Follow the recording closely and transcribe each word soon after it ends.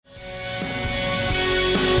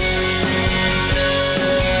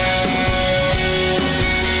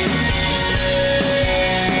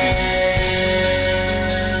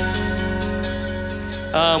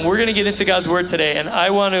going to get into God's word today, and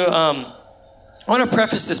I want to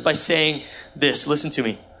preface this by saying this. Listen to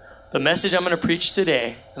me. The message I'm going to preach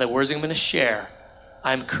today, and the words I'm going to share,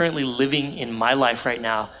 I'm currently living in my life right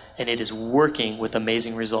now, and it is working with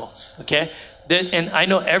amazing results. Okay? And I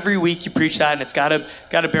know every week you preach that, and it's got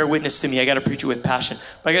to bear witness to me. I got to preach it with passion.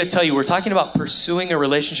 But I got to tell you, we're talking about pursuing a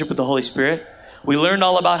relationship with the Holy Spirit. We learned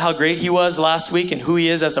all about how great he was last week and who he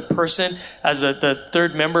is as a person, as the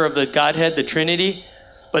third member of the Godhead, the Trinity.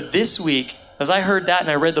 But this week, as I heard that and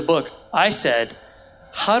I read the book, I said,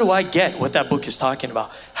 how do I get what that book is talking about?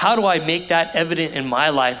 How do I make that evident in my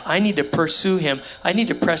life? I need to pursue him. I need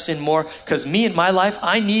to press in more, because me in my life,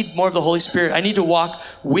 I need more of the Holy Spirit. I need to walk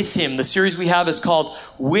with him. The series we have is called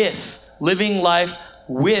With, Living Life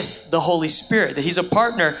with the Holy Spirit. That he's a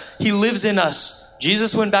partner. He lives in us.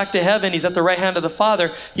 Jesus went back to heaven. He's at the right hand of the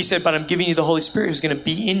Father. He said, but I'm giving you the Holy Spirit who's going to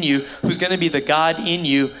be in you, who's going to be the God in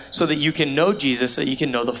you, so that you can know Jesus, so that you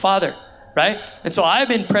can know the Father, right? And so I've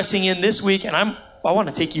been pressing in this week, and I want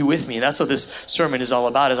to take you with me. That's what this sermon is all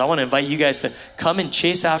about, is I want to invite you guys to come and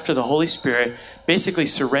chase after the Holy Spirit, basically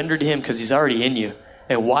surrender to him because he's already in you,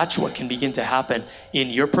 and watch what can begin to happen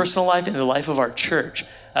in your personal life and the life of our church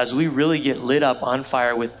as we really get lit up on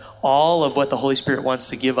fire with all of what the Holy Spirit wants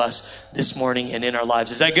to give us this morning and in our lives.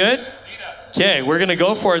 Is that good? Okay, we're going to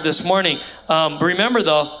go for it this morning. But remember,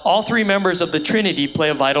 though, all three members of the Trinity play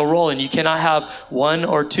a vital role, and you cannot have one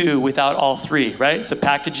or two without all three, right? It's a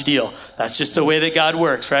package deal. That's just the way that God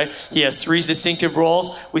works, right? He has three distinctive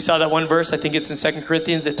roles. We saw that one verse, I think it's in 2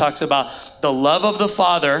 Corinthians, that talks about the love of the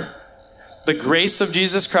Father, the grace of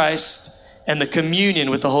Jesus Christ, and the communion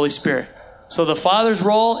with the Holy Spirit. So the Father's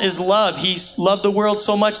role is love. He loved the world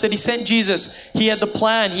so much that he sent Jesus. He had the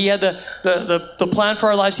plan. He had the plan for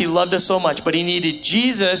our lives. He loved us so much. But he needed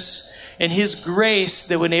Jesus and his grace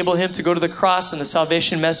that would enable him to go to the cross and the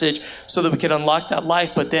salvation message so that we could unlock that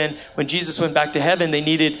life. But then when Jesus went back to heaven, they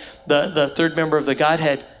needed the third member of the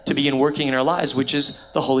Godhead to begin working in our lives, which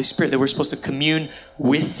is the Holy Spirit, that we're supposed to commune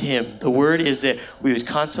with him. The word is that we would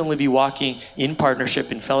constantly be walking in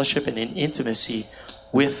partnership, in fellowship, and in intimacy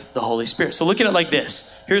with the Holy Spirit. So look at it like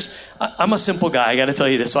this. I'm a simple guy, I got to tell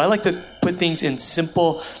you this. So I like to put things in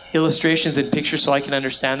simple illustrations and pictures so I can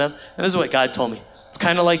understand them. And this is what God told me. It's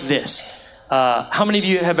kind of like this. How many of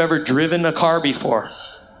you have ever driven a car before?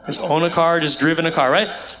 Just own a car, just driven a car, right?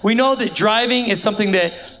 We know that driving is something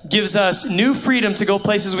that gives us new freedom to go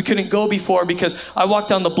places we couldn't go before, because I walk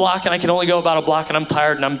down the block and I can only go about a block and I'm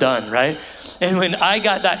tired and I'm done, right? And when I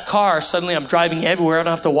got that car, suddenly I'm driving everywhere. I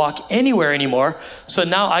don't have to walk anywhere anymore. So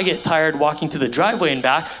now I get tired walking to the driveway and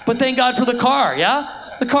back. But thank God for the car, yeah?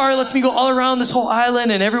 The car lets me go all around this whole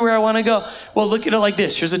island and everywhere I want to go. Well, look at it like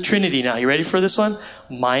this. Here's a Trinity now. You ready for this one?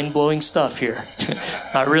 Mind-blowing stuff here.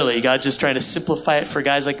 Not really. God's just trying to simplify it for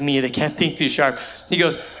guys like me that can't think too sharp. He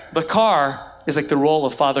goes, the car is like the role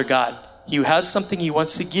of Father God. He has something he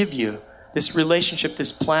wants to give you, this relationship,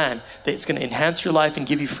 this plan, that's going to enhance your life and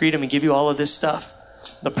give you freedom and give you all of this stuff.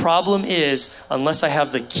 The problem is, unless I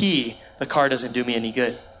have the key, the car doesn't do me any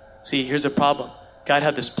good. See, here's a problem. God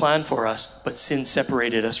had this plan for us, but sin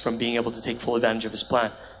separated us from being able to take full advantage of his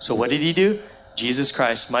plan. So what did he do? Jesus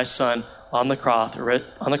Christ, my son, on the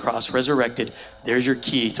cross, resurrected. There's your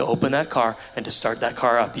key to open that car and to start that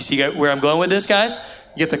car up. You see where I'm going with this, guys?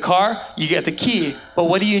 You get the car, you get the key, but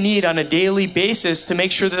what do you need on a daily basis to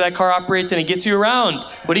make sure that that car operates and it gets you around?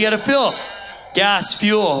 What do you got to fill? Gas,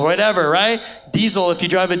 fuel, whatever, right? Diesel, if you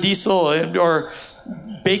drive a diesel, or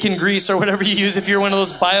bacon grease, or whatever you use if you're one of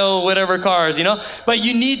those bio whatever cars, you know? But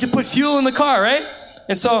you need to put fuel in the car, right?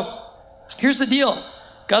 And so here's the deal.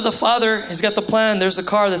 God the Father has got the plan. There's a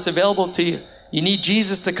car that's available to you. You need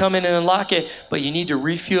Jesus to come in and unlock it, but you need to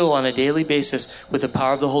refuel on a daily basis with the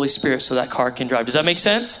power of the Holy Spirit so that car can drive. Does that make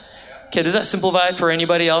sense? Okay, does that simplify it for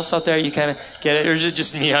anybody else out there? You kind of get it? Or is it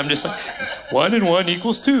just me? I'm just like, 1 and 1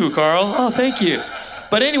 equals 2, Carl. Oh, thank you.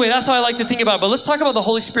 But anyway, that's how I like to think about it. But let's talk about the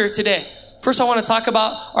Holy Spirit today. First, I want to talk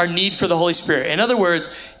about our need for the Holy Spirit. In other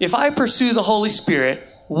words, if I pursue the Holy Spirit,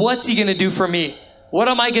 what's he going to do for me? What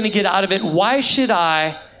am I going to get out of it? Why should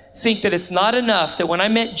I think that it's not enough that when I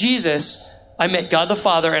met Jesus, I met God the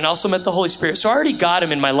Father and also met the Holy Spirit? So I already got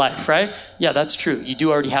him in my life, right? Yeah, that's true. You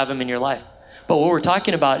do already have him in your life. But what we're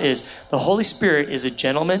talking about is the Holy Spirit is a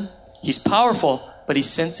gentleman. He's powerful, but he's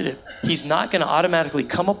sensitive. He's not going to automatically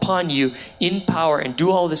come upon you in power and do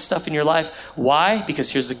all this stuff in your life. Why?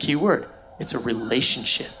 Because here's the key word. It's a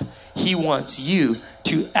relationship. He wants you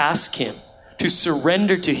to ask him, to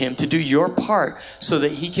surrender to him, to do your part so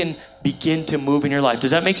that he can begin to move in your life.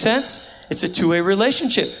 Does that make sense? It's a two-way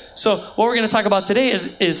relationship. So what we're going to talk about today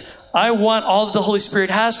is I want all that the Holy Spirit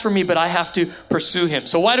has for me, but I have to pursue him.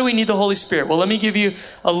 So why do we need the Holy Spirit? Well, let me give you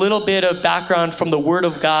a little bit of background from the Word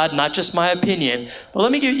of God, not just my opinion, but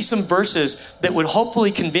let me give you some verses that would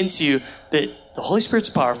hopefully convince you that the Holy Spirit's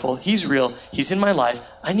powerful. He's real. He's in my life.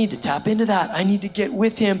 I need to tap into that. I need to get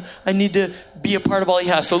with him. I need to be a part of all he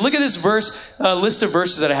has. So look at this list of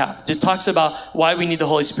verses that I have. It talks about why we need the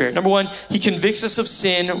Holy Spirit. Number one, he convicts us of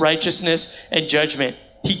sin, righteousness, and judgment.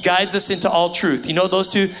 He guides us into all truth. You know what those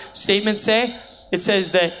two statements say? It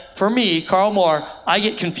says that for me, Carl Moore, I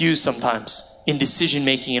get confused sometimes in decision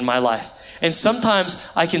making in my life. And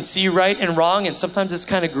sometimes I can see right and wrong, and sometimes it's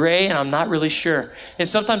kind of gray, and I'm not really sure. And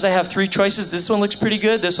sometimes I have three choices. This one looks pretty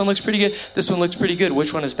good. This one looks pretty good. This one looks pretty good.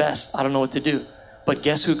 Which one is best? I don't know what to do. But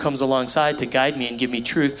guess who comes alongside to guide me and give me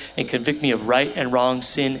truth and convict me of right and wrong,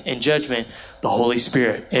 sin and judgment? The Holy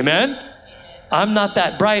Spirit. Amen? I'm not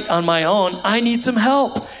that bright on my own. I need some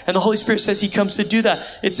help. And the Holy Spirit says he comes to do that.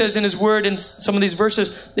 It says in his word in some of these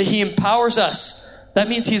verses that he empowers us. That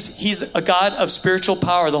means he's a God of spiritual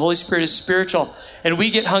power. The Holy Spirit is spiritual. And we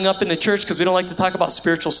get hung up in the church because we don't like to talk about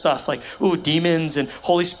spiritual stuff like, ooh, demons and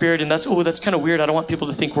Holy Spirit. And that's kind of weird. I don't want people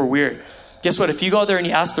to think we're weird. Guess what? If you go out there and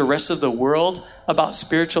you ask the rest of the world about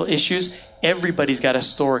spiritual issues, everybody's got a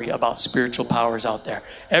story about spiritual powers out there.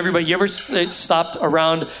 Everybody, you ever stopped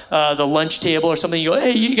around the lunch table or something? You go,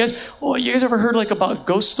 hey, you guys ever heard like about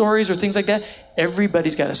ghost stories or things like that?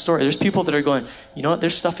 Everybody's got a story. There's people that are going, you know what?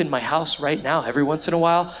 There's stuff in my house right now. Every once in a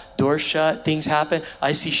while, doors shut, things happen.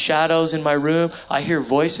 I see shadows in my room. I hear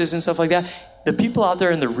voices and stuff like that. The people out there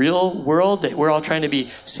in the real world that we're all trying to be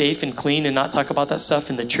safe and clean and not talk about that stuff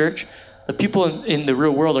in the church, the people in the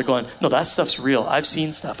real world are going, no, that stuff's real. I've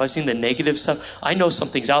seen stuff. I've seen the negative stuff. I know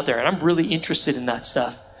something's out there, and I'm really interested in that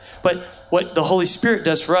stuff. But what the Holy Spirit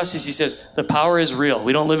does for us is he says, the power is real.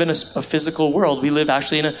 We don't live in a physical world. We live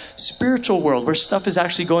actually in a spiritual world where stuff is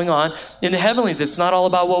actually going on in the heavenlies. It's not all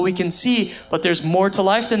about what we can see, but there's more to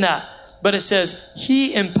life than that. But it says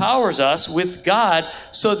he empowers us with God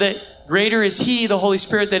so that greater is he, the Holy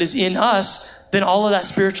Spirit that is in us, than all of that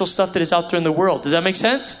spiritual stuff that is out there in the world. Does that make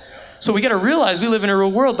sense? So we got to realize we live in a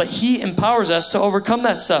real world, but he empowers us to overcome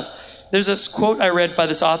that stuff. There's this quote I read by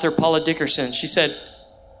this author, Paula Dickerson. She said,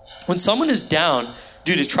 when someone is down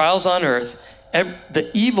due to trials on earth, the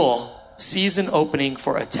evil sees an opening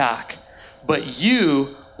for attack. But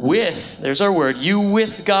you there's our word, you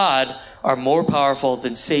with God are more powerful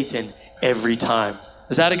than Satan every time.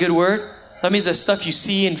 Is that a good word? That means that stuff you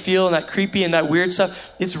see and feel and that creepy and that weird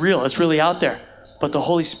stuff, it's real. It's really out there. But the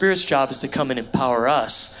Holy Spirit's job is to come and empower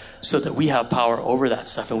us so that we have power over that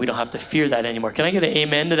stuff and we don't have to fear that anymore. Can I get an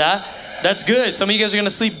amen to that? That's good. Some of you guys are going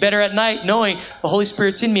to sleep better at night knowing the Holy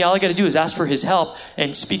Spirit's in me. All I got to do is ask for his help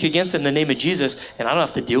and speak against it in the name of Jesus, and I don't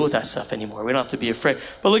have to deal with that stuff anymore. We don't have to be afraid.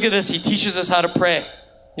 But look at this. He teaches us how to pray.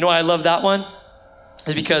 You know why I love that one?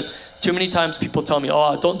 It's because too many times people tell me,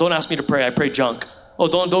 oh, don't ask me to pray. I pray junk. Oh,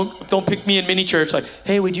 don't pick me in mini church. Like,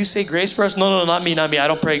 hey, would you say grace for us? No, not me. I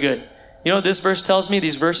don't pray good. You know what this verse tells me,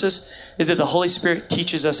 these verses, is that the Holy Spirit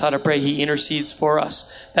teaches us how to pray. He intercedes for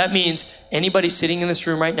us. That means anybody sitting in this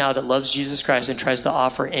room right now that loves Jesus Christ and tries to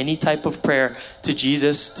offer any type of prayer to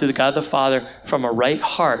Jesus, to the God the Father, from a right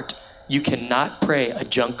heart, you cannot pray a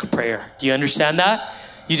junk prayer. Do you understand that?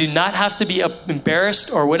 You do not have to be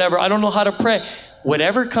embarrassed or whatever. I don't know how to pray.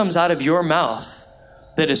 Whatever comes out of your mouth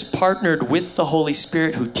that is partnered with the Holy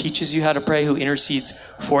Spirit who teaches you how to pray, who intercedes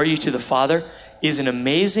for you to the Father, is an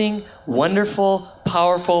amazing, wonderful,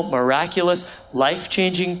 powerful, miraculous,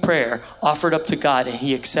 life-changing prayer offered up to God, and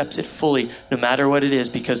he accepts it fully no matter what it is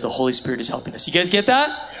because the Holy Spirit is helping us. You guys get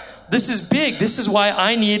that? This is big. This is why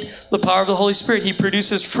I need the power of the Holy Spirit. He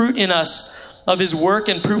produces fruit in us of his work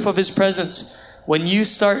and proof of his presence. When you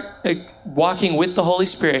start walking with the Holy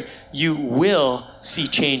Spirit, you will see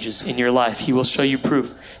changes in your life. He will show you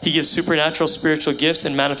proof. He gives supernatural spiritual gifts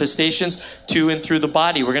and manifestations to and through the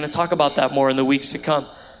body. We're going to talk about that more in the weeks to come.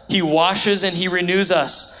 He washes and he renews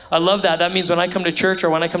us. I love that. That means when I come to church or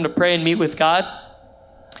when I come to pray and meet with God,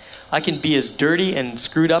 I can be as dirty and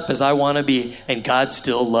screwed up as I want to be, and God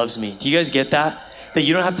still loves me. Do you guys get that? That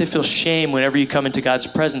you don't have to feel shame whenever you come into God's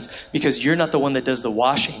presence because you're not the one that does the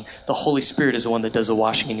washing. The Holy Spirit is the one that does the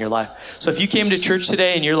washing in your life. So if you came to church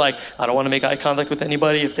today and you're like, I don't want to make eye contact with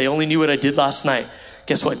anybody. If they only knew what I did last night.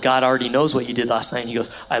 Guess what? God already knows what you did last night. And he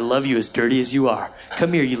goes, I love you as dirty as you are.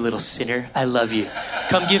 Come here, you little sinner. I love you.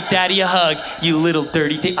 Come give daddy a hug, you little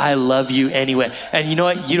dirty thing. I love you anyway. And you know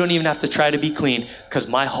what? You don't even have to try to be clean because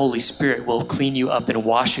my Holy Spirit will clean you up and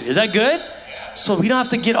wash you. Is that good? So we don't have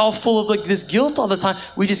to get all full of like this guilt all the time.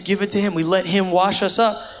 We just give it to him. We let him wash us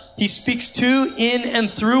up. He speaks to, in, and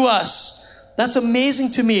through us. That's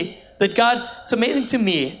amazing to me. That God, it's amazing to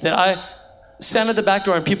me that I stand at the back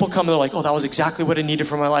door and people come and they're like, oh, that was exactly what I needed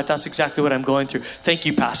for my life. That's exactly what I'm going through. Thank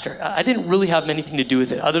you, Pastor. I didn't really have anything to do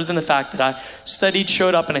with it other than the fact that I studied,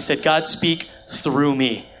 showed up, and I said, God, speak through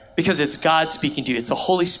me. Because it's God speaking to you. It's the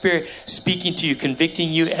Holy Spirit speaking to you, convicting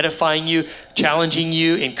you, edifying you, challenging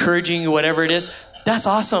you, encouraging you, whatever it is. That's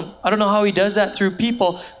awesome. I don't know how he does that through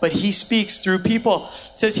people, but he speaks through people.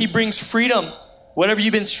 It says he brings freedom. Whatever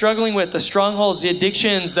you've been struggling with, the strongholds, the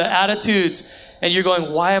addictions, the attitudes, and you're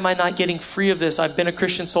going, why am I not getting free of this? I've been a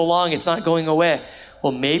Christian so long, it's not going away.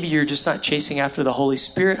 Well, maybe you're just not chasing after the Holy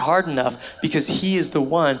Spirit hard enough, because he is the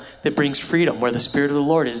one that brings freedom. Where the Spirit of the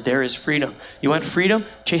Lord is, there is freedom. You want freedom?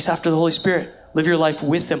 Chase after the Holy Spirit. Live your life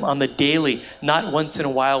with him on the daily, not once in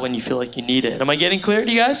a while when you feel like you need it. Am I getting clear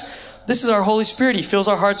to you guys? This is our Holy Spirit. He fills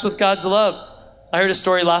our hearts with God's love. I heard a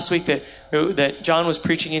story last week that John was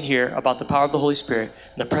preaching in here about the power of the Holy Spirit,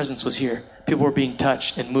 and the presence was here. People were being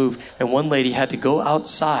touched and moved, and one lady had to go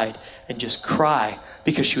outside and just cry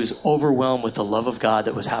because she was overwhelmed with the love of God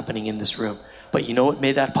that was happening in this room. But you know what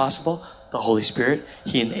made that possible? The Holy Spirit.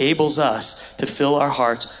 He enables us to fill our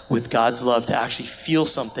hearts with God's love, to actually feel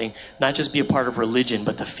something, not just be a part of religion,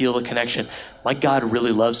 but to feel the connection. My God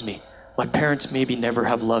really loves me. My parents maybe never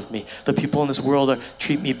have loved me. The people in this world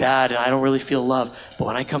treat me bad and I don't really feel love. But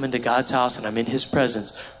when I come into God's house and I'm in his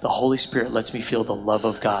presence, the Holy Spirit lets me feel the love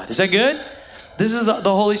of God. Is that good? This is the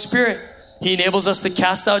Holy Spirit. He enables us to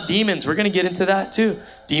cast out demons. We're going to get into that too.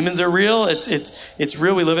 Demons are real. It's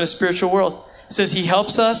real. We live in a spiritual world. It says he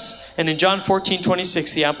helps us. And in John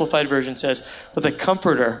 14:26, the Amplified Version says, but the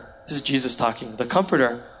Comforter, this is Jesus talking, the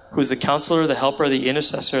Comforter, who is the Counselor, the Helper, the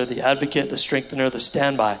Intercessor, the Advocate, the Strengthener, the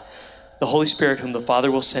Standby, the Holy Spirit, whom the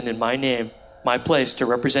Father will send in my name, my place, to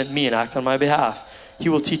represent me and act on my behalf. He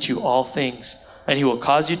will teach you all things, and he will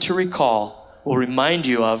cause you to recall, will remind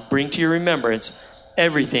you of, bring to your remembrance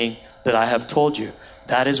everything that I have told you.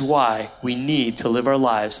 That is why we need to live our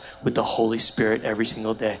lives with the Holy Spirit every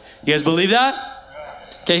single day. You guys believe that?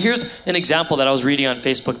 Okay, here's an example that I was reading on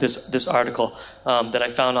Facebook, this article that I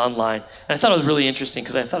found online. And I thought it was really interesting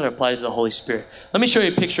because I thought it applied to the Holy Spirit. Let me show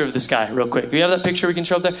you a picture of this guy real quick. Do you have that picture we can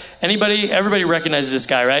show up there? Everybody recognizes this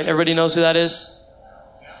guy, right? Everybody knows who that is?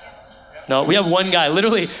 No, we have one guy,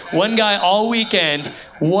 literally one guy all weekend,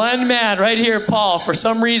 one man right here, Paul. For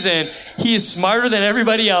some reason, he is smarter than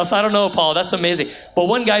everybody else. I don't know, Paul. That's amazing. But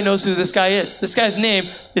one guy knows who this guy is. This guy's name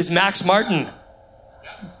is Max Martin.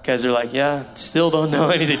 Guys are like, yeah, still don't know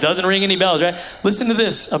anything. Doesn't ring any bells, right? Listen to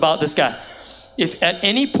this about this guy. If at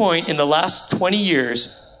any point in the last 20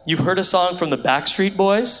 years, you've heard a song from the Backstreet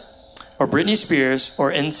Boys, or Britney Spears,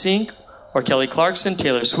 or NSYNC, or Kelly Clarkson,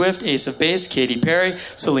 Taylor Swift, Ace of Base, Katy Perry,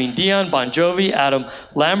 Celine Dion, Bon Jovi, Adam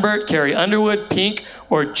Lambert, Carrie Underwood, Pink,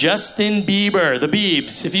 or Justin Bieber, the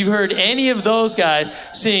Biebs. If you've heard any of those guys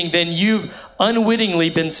sing, then you've unwittingly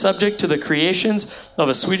been subject to the creations of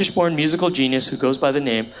a Swedish-born musical genius who goes by the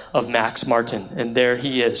name of Max Martin. And there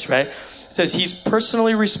he is, right? It says he's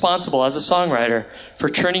personally responsible as a songwriter for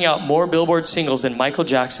churning out more Billboard singles than Michael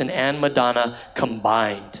Jackson and Madonna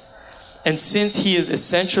combined. And since he is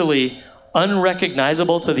essentially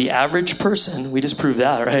unrecognizable to the average person, we just proved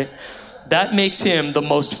that, right? That makes him the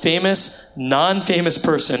most famous, non-famous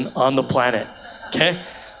person on the planet. Okay?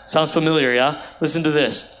 Sounds familiar, yeah? Listen to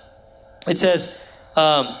this. It says,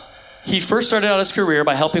 he first started out his career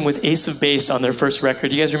by helping with Ace of Base on their first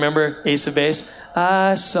record. You guys remember Ace of Base?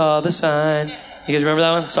 I saw the sign. You guys remember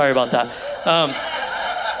that one? Sorry about that.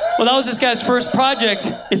 Well, that was this guy's first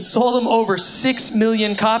project. It sold him over 6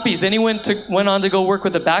 million copies. Then he went on to go work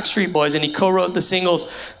with the Backstreet Boys, and he co-wrote the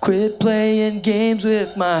singles, Quit Playing Games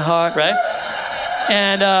With My Heart, right?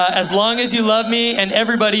 And As Long As You Love Me, and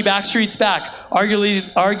Everybody, Backstreet's Back.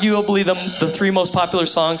 Arguably the three most popular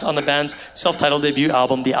songs on the band's self-titled debut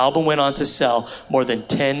album. The album went on to sell more than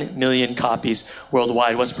 10 million copies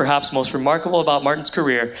worldwide. What's perhaps most remarkable about Martin's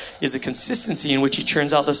career is the consistency in which he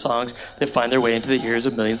churns out the songs that find their way into the ears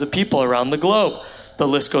of millions of people around the globe. The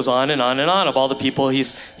list goes on and on and on of all the people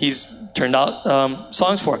he's turned out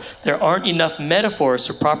songs for. There aren't enough metaphors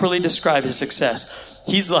to properly describe his success.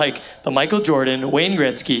 He's like the Michael Jordan, Wayne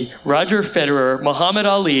Gretzky, Roger Federer, Muhammad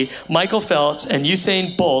Ali, Michael Phelps, and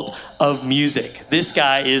Usain Bolt of music. This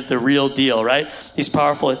guy is the real deal, right? He's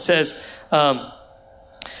powerful. It says,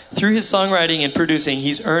 through his songwriting and producing,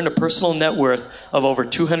 he's earned a personal net worth of over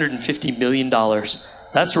 $250 million.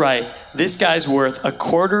 That's right. This guy's worth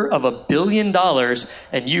 $250 million,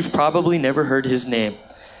 and you've probably never heard his name.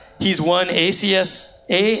 He's won ASCAP's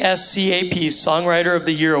Songwriter of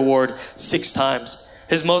the Year award 6 times.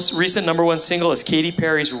 His most recent number one single is Katy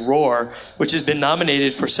Perry's Roar, which has been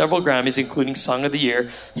nominated for several Grammys, including Song of the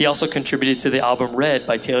Year. He also contributed to the album Red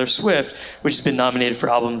by Taylor Swift, which has been nominated for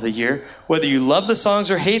Album of the Year. Whether you love the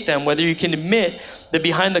songs or hate them, whether you can admit that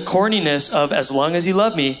behind the corniness of As Long As You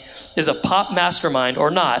Love Me is a pop mastermind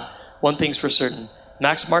or not, one thing's for certain.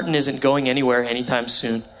 Max Martin isn't going anywhere anytime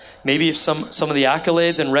soon. Maybe if some of the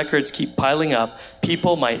accolades and records keep piling up,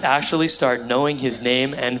 people might actually start knowing his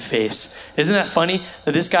name and face. Isn't that funny?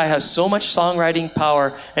 That this guy has so much songwriting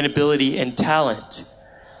power and ability and talent.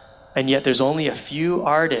 And yet there's only a few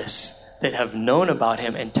artists that have known about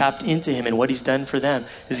him and tapped into him, and what he's done for them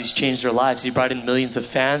is he's changed their lives. He's brought in millions of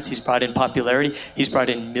fans. He's brought in popularity. He's brought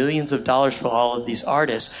in millions of dollars for all of these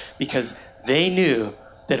artists because they knew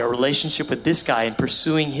that a relationship with this guy and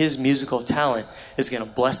pursuing his musical talent is going to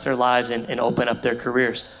bless their lives and open up their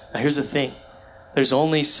careers. Now here's the thing. There's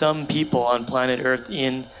only some people on planet Earth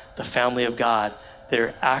in the family of God that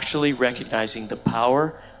are actually recognizing the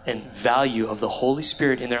power and value of the Holy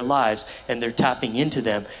Spirit in their lives, and they're tapping into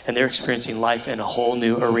them, and they're experiencing life in a whole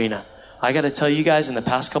new arena. I got to tell you guys, in the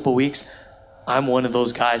past couple weeks, I'm one of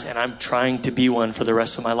those guys, and I'm trying to be one for the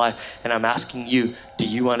rest of my life. And I'm asking you, do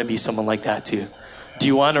you want to be someone like that too? Do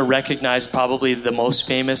you want to recognize probably the most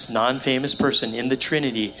famous, non-famous person in the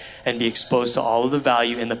Trinity and be exposed to all of the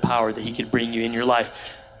value and the power that he could bring you in your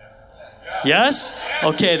life? Yes?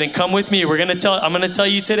 Okay, then come with me. I'm going to tell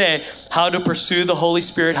you today how to pursue the Holy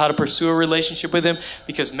Spirit, how to pursue a relationship with him,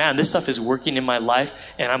 because man, this stuff is working in my life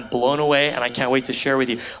and I'm blown away and I can't wait to share with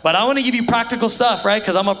you. But I want to give you practical stuff, right?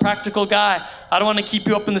 Because I'm a practical guy. I don't want to keep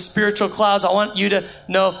you up in the spiritual clouds. I want you to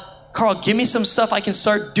know, Carl, give me some stuff I can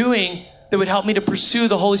start doing that would help me to pursue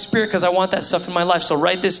the Holy Spirit, because I want that stuff in my life. So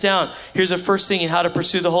write this down. Here's the first thing in how to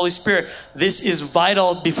pursue the Holy Spirit. This is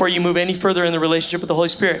vital before you move any further in the relationship with the Holy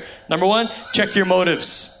Spirit. Number one, check your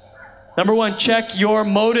motives. Number one, check your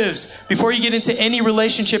motives. Before you get into any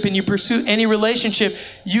relationship and you pursue any relationship,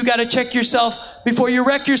 you got to check yourself before you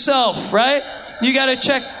wreck yourself, right? You got to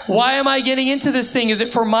check, why am I getting into this thing? Is it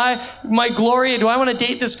for my glory? Do I want to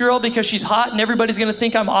date this girl because she's hot and everybody's going to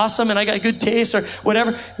think I'm awesome and I got good taste or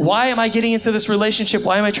whatever? Why am I getting into this relationship?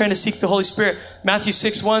 Why am I trying to seek the Holy Spirit? Matthew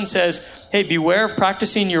 6:1 says, hey, beware of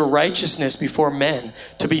practicing your righteousness before men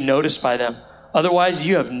to be noticed by them. Otherwise,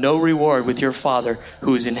 you have no reward with your Father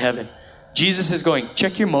who is in heaven. Jesus is going,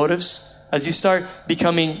 check your motives. As you start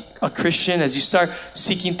becoming a Christian, as you start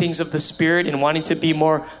seeking things of the Spirit and wanting to be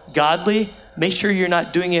more godly, make sure you're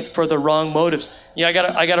not doing it for the wrong motives. Yeah,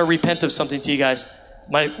 I gotta repent of something to you guys.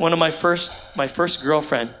 One of my first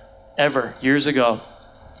girlfriend ever, years ago,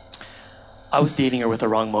 I was dating her with the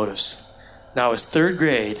wrong motives. Now it was third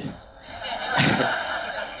grade,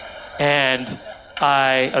 and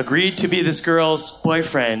I agreed to be this girl's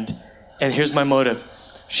boyfriend, and here's my motive.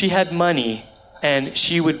 She had money, and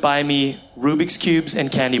she would buy me Rubik's Cubes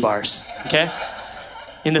and candy bars, okay?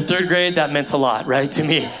 In the third grade, that meant a lot, right, to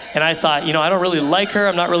me. And I thought, I don't really like her.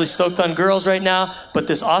 I'm not really stoked on girls right now. But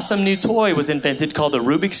this awesome new toy was invented called the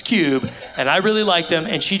Rubik's Cube. And I really liked them.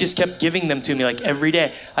 And she just kept giving them to me like every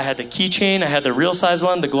day. I had the keychain. I had the real size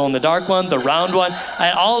one, the glow-in-the-dark one, the round one. I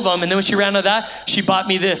had all of them. And then when she ran out of that, she bought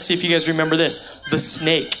me this. See if you guys remember this. The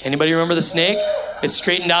snake. Anybody remember the snake? It's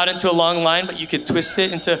straightened out into a long line, but you could twist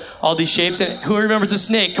it into all these shapes. And who remembers the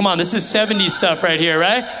snake? Come on, this is 70s stuff right here,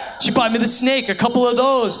 right? She bought me the snake, a couple of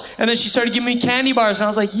those. And then she started giving me candy bars. And I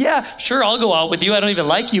was like, yeah, sure, I'll go out with you. I don't even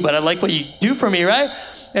like you, but I like what you do for me, right?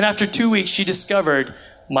 And after 2 weeks, she discovered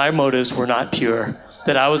my motives were not pure,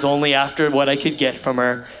 that I was only after what I could get from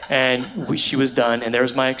her. And she was done. And there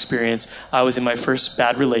was my experience. I was in my first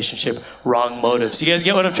bad relationship, wrong motives. You guys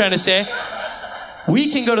get what I'm trying to say?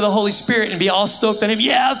 We can go to the Holy Spirit and be all stoked on him.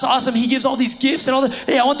 Yeah, that's awesome. He gives all these gifts and all that.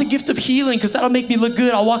 Hey, I want the gift of healing because that'll make me look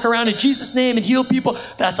good. I'll walk around in Jesus' name and heal people.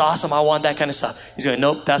 That's awesome. I want that kind of stuff. He's going,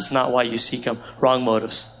 nope, that's not why you seek him. Wrong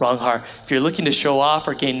motives, wrong heart. If you're looking to show off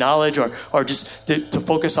or gain knowledge or just to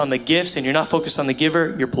focus on the gifts and you're not focused on the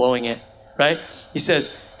giver, you're blowing it, right? He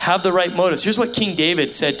says, have the right motives. Here's what King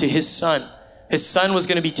David said to his son. His son was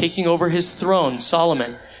going to be taking over his throne,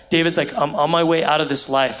 Solomon. David's like, I'm on my way out of this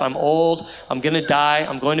life. I'm old. I'm going to die.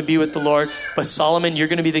 I'm going to be with the Lord. But Solomon, you're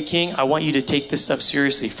going to be the king. I want you to take this stuff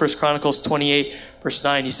seriously. 1 Chronicles 28, verse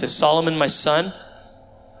 9, he says, Solomon, my son,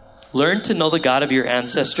 learn to know the God of your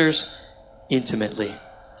ancestors intimately.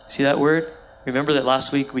 See that word? Remember that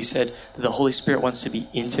last week we said that the Holy Spirit wants to be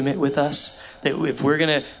intimate with us? That if we're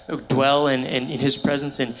going to dwell in his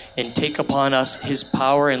presence and take upon us his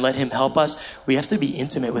power and let him help us, we have to be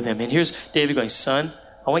intimate with him. And here's David going, son,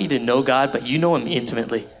 I want you to know God, but you know him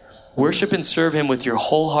intimately. Worship and serve him with your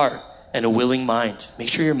whole heart and a willing mind. Make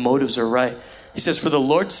sure your motives are right. He says, for the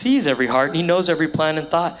Lord sees every heart and he knows every plan and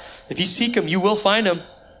thought. If you seek him, you will find him.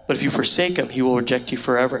 But if you forsake him, he will reject you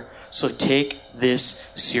forever. So take this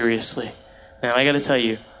seriously. And I got to tell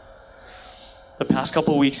you, the past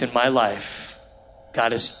couple of weeks in my life,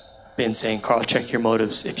 God has been saying, Carl, check your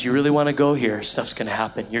motives. If you really want to go here, stuff's going to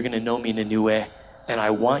happen. You're going to know me in a new way. And I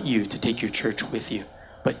want you to take your church with you.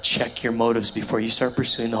 But check your motives before you start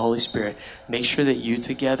pursuing the Holy Spirit. Make sure that you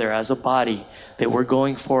together as a body, that we're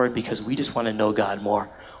going forward because we just want to know God more.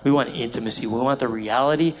 We want intimacy. We want the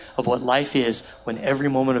reality of what life is when every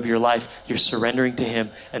moment of your life you're surrendering to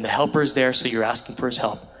him. And the helper is there, so you're asking for his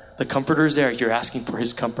help. The comforter is there, you're asking for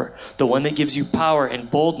his comfort. The one that gives you power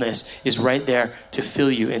and boldness is right there to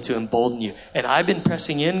fill you and to embolden you. And I've been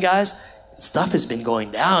pressing in, guys. Stuff has been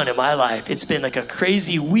going down in my life. It's been like a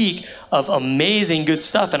crazy week of amazing good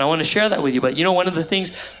stuff, and I want to share that with you. But you know, one of the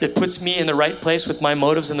things that puts me in the right place with my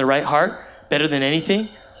motives and the right heart, better than anything,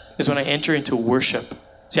 is when I enter into worship.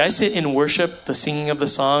 See, I sit in worship, the singing of the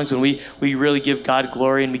songs, when we really give God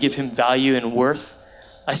glory and we give him value and worth.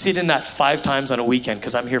 I sit in that 5 times on a weekend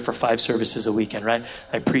because I'm here for 5 services a weekend, right?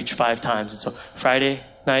 I preach 5 times. And so Friday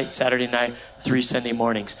night, Saturday night, 3 Sunday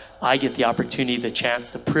mornings, I get the opportunity, the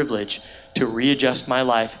chance, the privilege to readjust my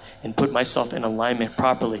life and put myself in alignment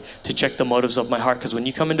properly, to check the motives of my heart. Because when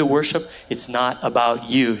you come into worship, it's not about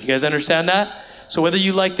you. You guys understand that? So whether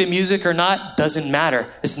you like the music or not, doesn't matter.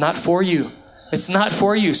 It's not for you. It's not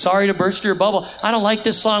for you. Sorry to burst your bubble. I don't like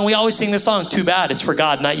this song. We always sing this song. Too bad. It's for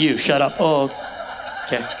God, not you. Shut up. Oh,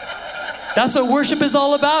 okay. That's what worship is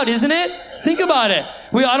all about, isn't it? Think about it.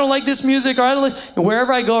 I don't like this music, or I don't like...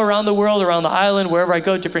 Wherever I go around the world, around the island, wherever I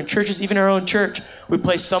go, different churches, even our own church, we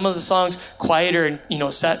play some of the songs quieter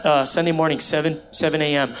and, Sunday morning, 7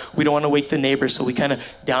 a.m. We don't want to wake the neighbors, so we kind of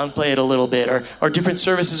downplay it a little bit, or different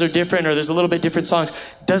services are different, or there's a little bit different songs.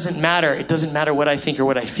 Doesn't matter. It doesn't matter what I think or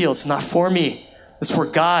what I feel. It's not for me. It's for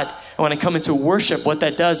God. And when I come into worship, what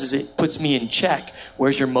that does is it puts me in check.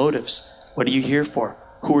 Where's your motives? What are you here for?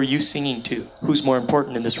 Who are you singing to? Who's more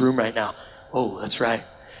important in this room right now? Oh, that's right.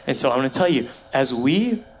 And so I'm going to tell you, as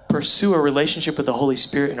we pursue a relationship with the Holy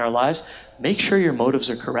Spirit in our lives, make sure your motives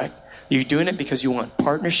are correct. You're doing it because you want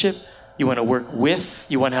partnership, you want to work with,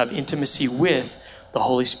 you want to have intimacy with the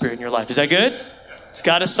Holy Spirit in your life. Is that good? It's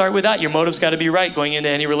got to start with that. Your motive's got to be right going into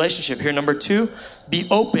any relationship. Here, number 2, be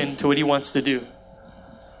open to what he wants to do.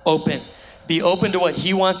 Open. Be open to what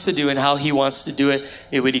he wants to do and how he wants to do it.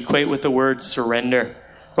 It would equate with the word surrender.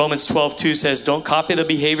 Romans 12:2 says, don't copy the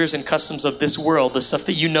behaviors and customs of this world, the stuff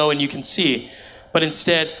that you know and you can see, but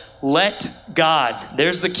instead let God.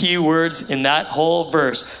 There's the key words in that whole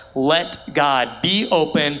verse. Let God. Be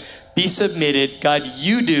open, be submitted. God,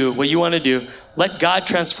 you do what you want to do. Let God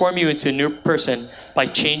transform you into a new person by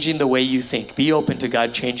changing the way you think. Be open to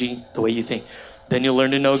God changing the way you think. Then you'll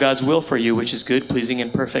learn to know God's will for you, which is good, pleasing,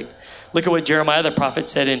 and perfect. Look at what Jeremiah the prophet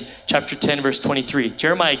said in chapter 10, verse 23.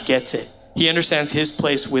 Jeremiah gets it. He understands his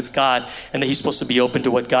place with God and that he's supposed to be open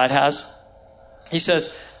to what God has. He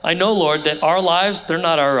says, I know, Lord, that our lives, they're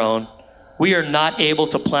not our own. We are not able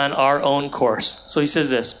to plan our own course. So he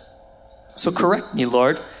says this, so correct me,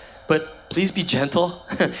 Lord, but please be gentle.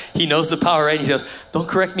 He knows the power, right? He says, don't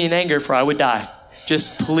correct me in anger, for I would die.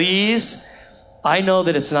 Just please, I know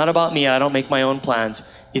that it's not about me. I don't make my own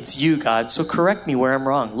plans. It's you, God. So correct me where I'm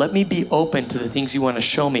wrong. Let me be open to the things you want to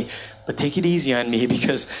show me. But take it easy on me,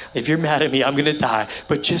 because if you're mad at me, I'm going to die.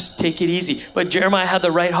 But just take it easy. But Jeremiah had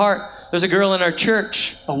the right heart. There's a girl in our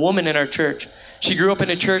church, a woman in our church. She grew up in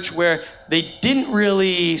a church where they didn't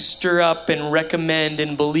really stir up and recommend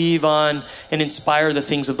and believe on and inspire the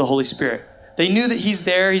things of the Holy Spirit. They knew that he's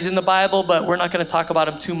there, he's in the Bible, but we're not going to talk about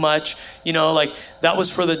him too much. Like that was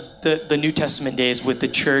for the New Testament days with the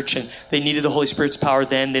church, and they needed the Holy Spirit's power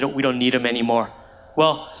then. We don't need him anymore.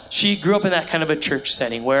 Well, she grew up in that kind of a church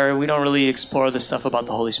setting where we don't really explore the stuff about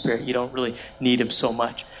the Holy Spirit. You don't really need him so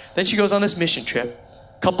much. Then she goes on this mission trip.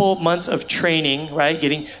 Couple months of training, right?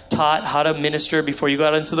 Getting taught how to minister before you go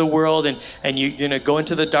out into the world, and you're going to go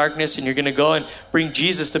into the darkness, and you're going to go and bring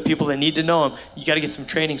Jesus to people that need to know him. You got to get some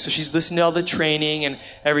training. So she's listening to all the training and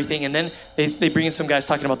everything, and then they bring in some guys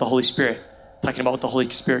talking about the Holy Spirit, talking about what the Holy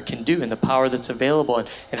Spirit can do and the power that's available,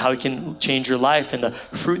 and how it can change your life and the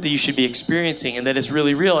fruit that you should be experiencing, and that it's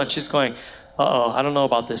really real. And she's going, I don't know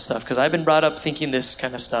about this stuff, because I've been brought up thinking this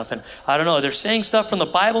kind of stuff, and I don't know, they're saying stuff from the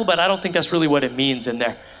Bible, but I don't think that's really what it means in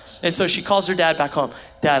there. And so she calls her dad back home.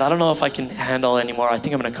 Dad, I don't know if I can handle it anymore. I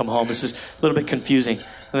think I'm going to come home. This is a little bit confusing.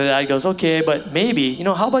 And the dad goes, okay, but maybe,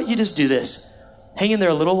 how about you just do this? Hang in there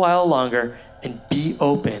a little while longer and be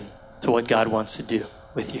open to what God wants to do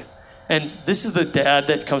with you. And this is the dad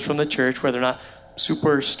that comes from the church where they're not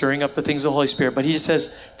super stirring up the things of the Holy Spirit, but he just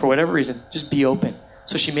says, for whatever reason, just be open.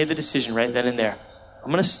 So she made the decision right then and there.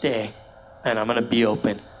 I'm going to stay and I'm going to be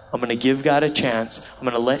open. I'm going to give God a chance. I'm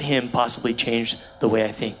going to let him possibly change the way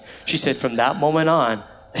I think. She said from that moment on,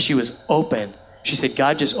 as she was open, she said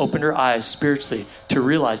God just opened her eyes spiritually to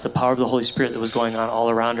realize the power of the Holy Spirit that was going on all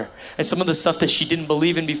around her. And some of the stuff that she didn't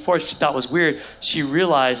believe in before, she thought was weird, she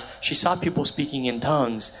realized she saw people speaking in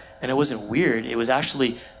tongues, and it wasn't weird. It was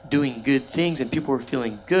actually doing good things, and people were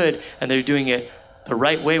feeling good, and they're doing it the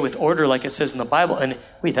right way with order like it says in the Bible. And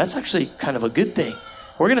wait, that's actually kind of a good thing.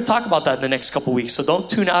 We're going to talk about that in the next couple weeks. So don't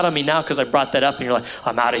tune out on me now because I brought that up and you're like,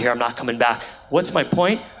 I'm out of here. I'm not coming back. What's my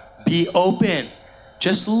point? Be open.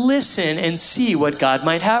 Just listen and see what God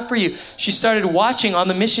might have for you. She started watching on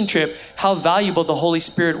the mission trip how valuable the Holy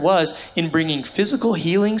Spirit was in bringing physical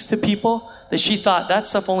healings to people, that she thought that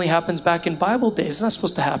stuff only happens back in Bible days. It's not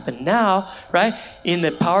supposed to happen now, right? In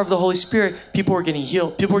the power of the Holy Spirit, people were getting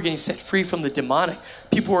healed. People were getting set free from the demonic.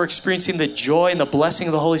 People were experiencing the joy and the blessing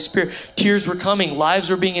of the Holy Spirit. Tears were coming. Lives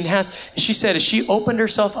were being enhanced. And she said as she opened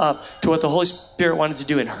herself up to what the Holy Spirit wanted to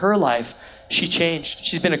do in her life, she changed.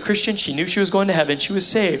 She's been a Christian. She knew she was going to heaven. She was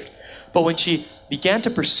saved. But when she began to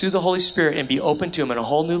pursue the Holy Spirit and be open to him in a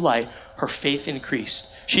whole new light, her faith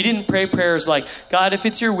increased. She didn't pray prayers like, God, if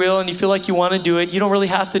it's your will and you feel like you want to do it, you don't really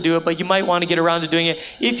have to do it, but you might want to get around to doing it.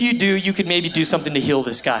 If you do, you could maybe do something to heal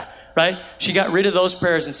this guy, right? She got rid of those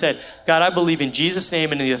prayers and said, God, I believe in Jesus'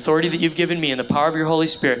 name and in the authority that you've given me and the power of your Holy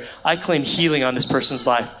Spirit. I claim healing on this person's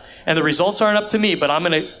life. And the results aren't up to me, but I'm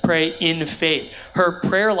going to pray in faith. Her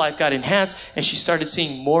prayer life got enhanced, and she started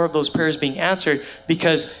seeing more of those prayers being answered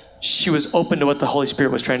because she was open to what the Holy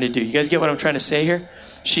Spirit was trying to do. You guys get what I'm trying to say here?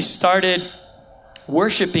 She started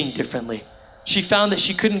worshiping differently. She found that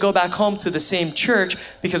she couldn't go back home to the same church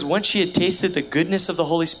because once she had tasted the goodness of the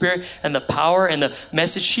Holy Spirit and the power and the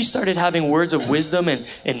message, she started having words of wisdom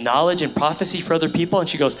and knowledge and prophecy for other people. And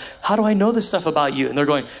she goes, how do I know this stuff about you? And they're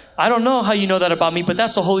going, I don't know how you know that about me, but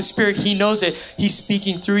that's the Holy Spirit. He knows it. He's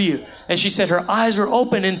speaking through you. And she said her eyes were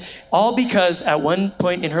open, and all because at one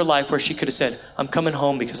point in her life where she could have said, I'm coming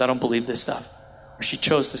home because I don't believe this stuff. Or she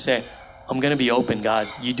chose to say, I'm going to be open, God.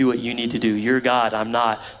 You do what you need to do. You're God. I'm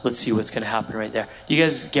not. Let's see what's going to happen right there. You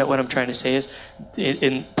guys get what I'm trying to say is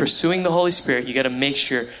in pursuing the Holy Spirit, you got to make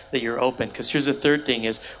sure that you're open. Because here's the third thing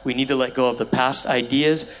is we need to let go of the past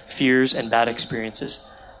ideas, fears, and bad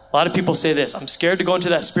experiences. A lot of people say this, I'm scared to go into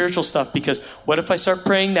that spiritual stuff because what if I start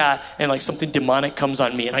praying that and like something demonic comes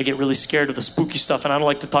on me and I get really scared of the spooky stuff and I don't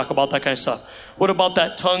like to talk about that kind of stuff. What about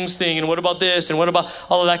that tongues thing and what about this and what about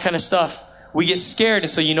all of that kind of stuff? We get scared,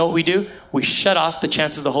 and so you know what we do? We shut off the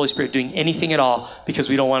chances of the Holy Spirit doing anything at all because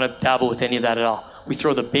we don't want to dabble with any of that at all. We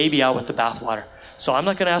throw the baby out with the bathwater. So I'm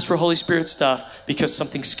not going to ask for Holy Spirit stuff because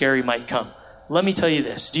something scary might come. Let me tell you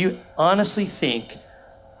this. Do you honestly think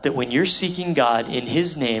that when you're seeking God in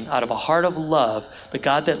his name out of a heart of love, the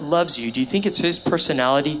God that loves you, do you think it's his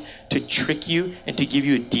personality to trick you and to give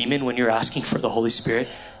you a demon when you're asking for the Holy Spirit?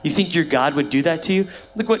 You think your God would do that to you?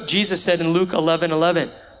 Look what Jesus said in Luke 11:11.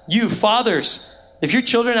 You fathers, if your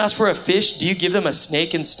children ask for a fish, do you give them a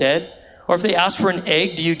snake instead? Or if they ask for an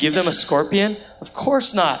egg, do you give them a scorpion? Of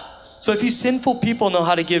course not. So if you sinful people know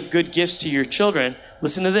how to give good gifts to your children,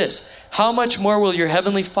 listen to this. How much more will your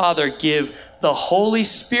heavenly Father give the Holy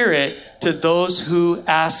Spirit to those who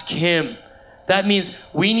ask him? That means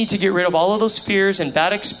we need to get rid of all of those fears and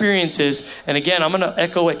bad experiences. And again, I'm going to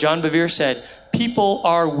echo what John Bevere said. People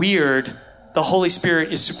are weird. The Holy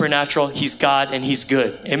Spirit is supernatural. He's God and he's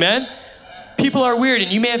good. Amen? People are weird,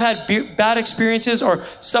 and you may have had bad experiences or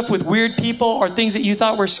stuff with weird people or things that you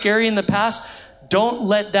thought were scary in the past. Don't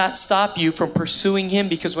let that stop you from pursuing him,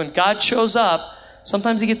 because when God shows up,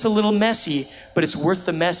 sometimes it gets a little messy, but it's worth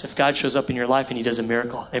the mess if God shows up in your life and he does a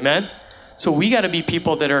miracle. Amen? So we got to be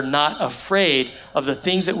people that are not afraid of the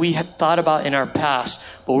things that we have thought about in our past,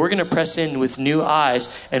 but we're going to press in with new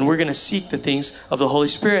eyes, and we're going to seek the things of the Holy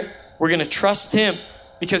Spirit. We're going to trust him,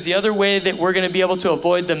 because the other way that we're going to be able to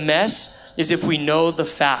avoid the mess is if we know the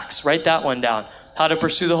facts. Write that one down. How to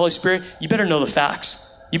pursue the Holy Spirit? You better know the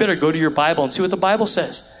facts. You better go to your Bible and see what the Bible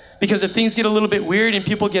says. Because if things get a little bit weird and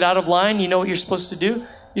people get out of line, you know what you're supposed to do?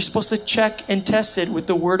 You're supposed to check and test it with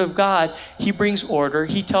the Word of God. He brings order.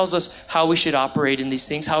 He tells us how we should operate in these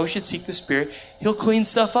things, how we should seek the Spirit. He'll clean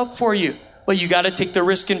stuff up for you. But you got to take the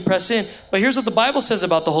risk and press in. But here's what the Bible says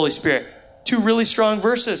about the Holy Spirit. 2 really strong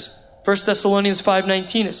verses. 1 Thessalonians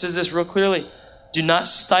 5:19, it says this real clearly. Do not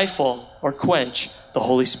stifle or quench the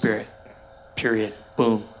Holy Spirit. Period.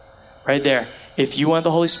 Boom. Right there. If you want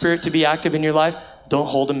the Holy Spirit to be active in your life, don't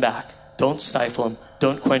hold him back. Don't stifle him.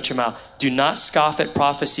 Don't quench him out. Do not scoff at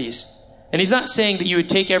prophecies. And he's not saying that you would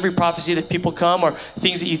take every prophecy that people come or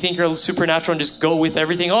things that you think are supernatural and just go with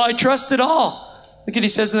everything. Oh, I trust it all. Look what he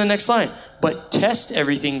says in the next line. But test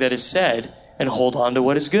everything that is said and hold on to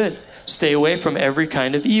what is good. Stay away from every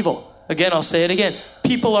kind of evil. Again, I'll say it again.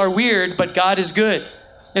 People are weird, but God is good.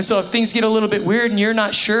 And so if things get a little bit weird and you're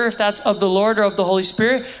not sure if that's of the Lord or of the Holy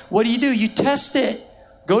Spirit, what do? You test it.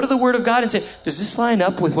 Go to the Word of God and say, does this line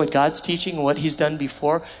up with what God's teaching and what he's done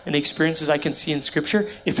before and the experiences I can see in Scripture?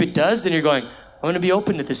 If it does, then you're going, I'm going to be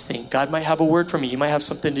open to this thing. God might have a word for me. He might have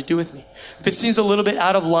something to do with me. If it seems a little bit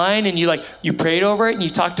out of line and you prayed over it and you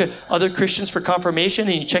talked to other Christians for confirmation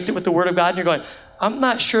and you checked it with the Word of God and you're going, I'm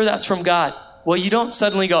not sure that's from God. Well, you don't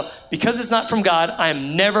suddenly go, because it's not from God, I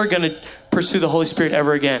am never going to pursue the Holy Spirit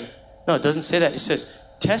ever again. No, it doesn't say that. It says,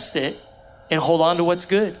 test it and hold on to what's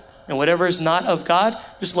good. And whatever is not of God,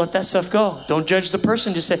 just let that stuff go. Don't judge the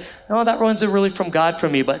person. Just say, no, that wasn't really from God for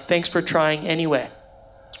me, but thanks for trying anyway.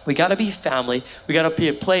 We got to be family. We got to be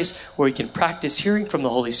a place where we can practice hearing from the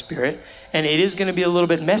Holy Spirit. And it is going to be a little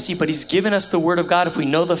bit messy, but he's given us the Word of God. If we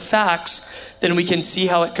know the facts, then we can see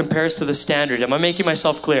how it compares to the standard. Am I making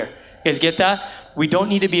myself clear? You guys get that? We don't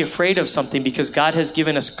need to be afraid of something because God has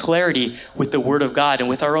given us clarity with the Word of God and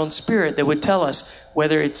with our own spirit that would tell us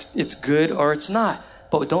whether it's good or it's not.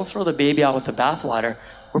 But don't throw the baby out with the bathwater.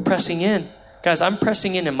 We're pressing in. Guys, I'm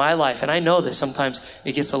pressing in my life, and I know that sometimes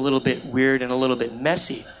it gets a little bit weird and a little bit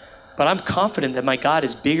messy. But I'm confident that my God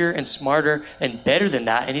is bigger and smarter and better than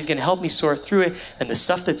that, and he's going to help me sort through it. And the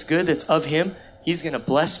stuff that's good, that's of him, he's going to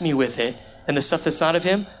bless me with it. And the stuff that's not of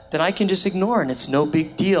him, then I can just ignore, and it's no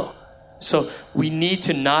big deal. So we need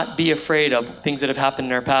to not be afraid of things that have happened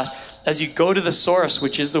in our past. As you go to the source,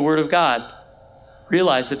 which is the Word of God,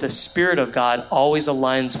 realize that the Spirit of God always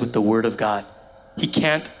aligns with the Word of God. He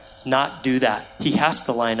can't not do that. He has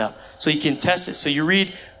to line up. So you can test it. So you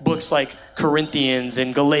read books like Corinthians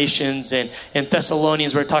and Galatians and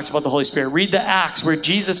Thessalonians where it talks about the Holy Spirit. Read the Acts where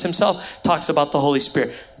Jesus himself talks about the Holy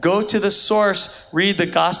Spirit. Go to the source, read the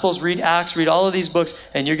Gospels, read Acts, read all of these books,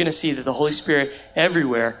 and you're going to see that the Holy Spirit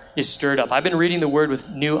everywhere is stirred up. I've been reading the Word with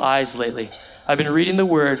new eyes lately. I've been reading the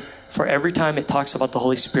Word for every time it talks about the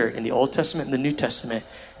Holy Spirit in the Old Testament and the New Testament.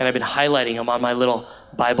 And I've been highlighting them on my little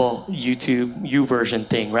Bible YouTube YouVersion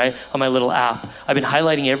thing, right? On my little app. I've been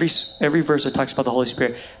highlighting every verse that talks about the Holy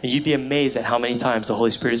Spirit. And you'd be amazed at how many times the Holy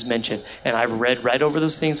Spirit is mentioned. And I've read right over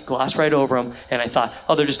those things, glossed right over them. And I thought,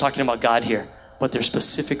 oh, they're just talking about God here. But they're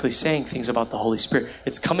specifically saying things about the Holy Spirit.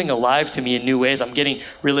 It's coming alive to me in new ways. I'm getting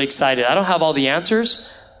really excited. I don't have all the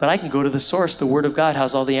answers, but I can go to the source. The Word of God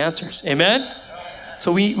has all the answers. Amen?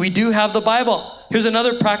 So we do have the Bible. Here's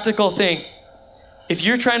another practical thing. If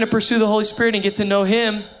you're trying to pursue the Holy Spirit and get to know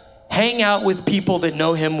him, hang out with people that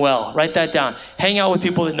know him well. Write that down. Hang out with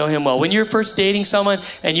people that know him well. When you're first dating someone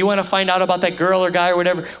and you want to find out about that girl or guy or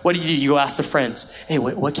whatever, what do? You go ask the friends. Hey,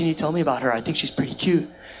 what can you tell me about her? I think she's pretty cute.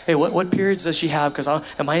 Hey, what periods does she have? Because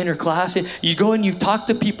am I in her class? You go and you talk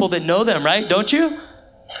to people that know them, right? Don't you?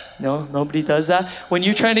 No, nobody does that. When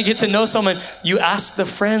you're trying to get to know someone, you ask the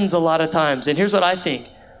friends a lot of times. And here's what I think,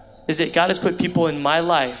 is that God has put people in my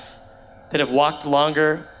life that have walked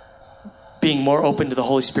longer being more open to the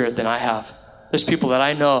Holy Spirit than I have. There's people that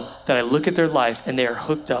I know that I look at their life and they are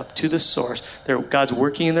hooked up to the source. God's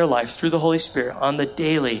working in their life through the Holy Spirit on the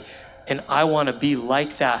daily. And I want to be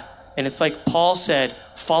like that. And it's like Paul said,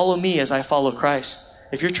 follow me as I follow Christ.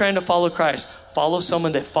 If you're trying to follow Christ, follow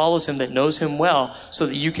someone that follows him, that knows him well, so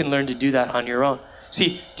that you can learn to do that on your own.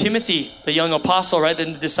 See, Timothy, the young apostle, right, the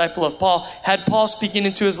disciple of Paul, had Paul speaking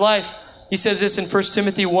into his life. He says this in 1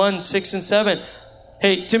 Timothy 1, 6 and 7.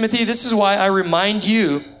 Hey, Timothy, this is why I remind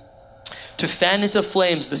you to fan into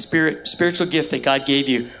flames the spiritual gift that God gave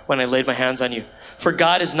you when I laid my hands on you. For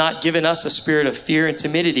God has not given us a spirit of fear and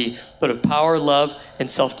timidity, but of power, love, and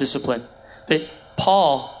self-discipline. That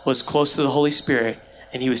Paul was close to the Holy Spirit,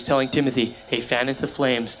 and he was telling Timothy, hey, fan into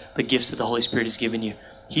flames the gifts that the Holy Spirit has given you.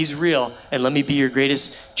 He's real, and let me be your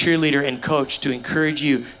greatest cheerleader and coach to encourage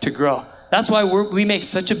you to grow. That's why we make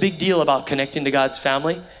such a big deal about connecting to God's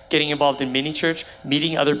family, getting involved in mini church,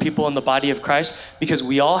 meeting other people in the body of Christ, because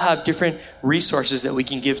we all have different resources that we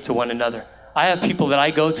can give to one another. I have people that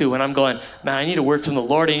I go to when I'm going, man, I need a word from the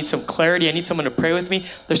Lord. I need some clarity. I need someone to pray with me.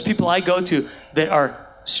 There's people I go to that are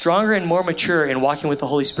stronger and more mature in walking with the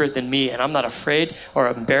Holy Spirit than me, and I'm not afraid or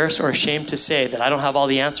embarrassed or ashamed to say that I don't have all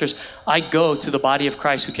the answers. I go to the body of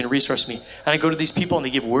Christ who can resource me. And I go to these people and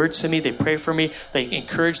they give words to me, they pray for me, they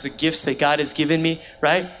encourage the gifts that God has given me,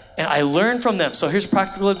 right? And I learn from them. So here's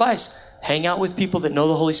practical advice. Hang out with people that know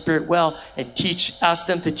the Holy Spirit well and ask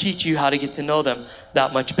them to teach you how to get to know them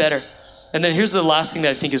that much better. And then here's the last thing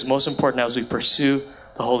that I think is most important as we pursue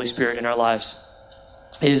the Holy Spirit in our lives,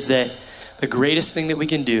 is that The greatest thing that we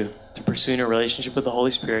can do to pursuing a relationship with the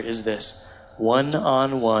Holy Spirit is this: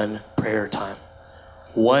 one-on-one prayer time.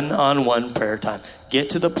 One-on-one prayer time. Get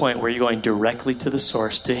to the point where you're going directly to the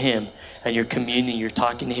source, to him, and you're communing, you're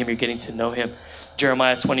talking to him, you're getting to know him.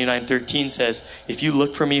 Jeremiah 29:13 says, if you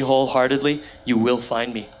look for me wholeheartedly, you will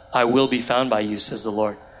find me. I will be found by you, says the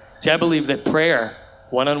Lord. See, I believe that prayer,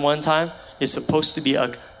 one-on-one time, is supposed to be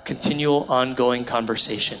a continual, ongoing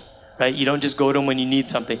conversation, right? You don't just go to him when you need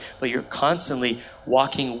something, but you're constantly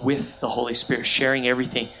walking with the Holy Spirit, sharing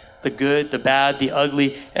everything. The good, the bad, the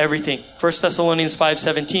ugly, everything. 1 Thessalonians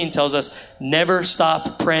 5:17 tells us, never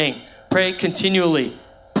stop praying. Pray continually.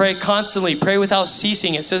 Pray constantly. Pray without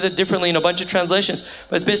ceasing. It says it differently in a bunch of translations,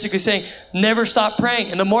 but it's basically saying, never stop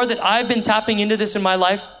praying. And the more that I've been tapping into this in my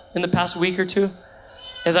life in the past week or two,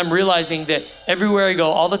 as I'm realizing that everywhere I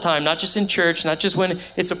go, all the time, not just in church, not just when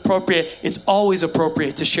it's appropriate, it's always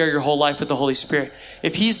appropriate to share your whole life with the Holy Spirit.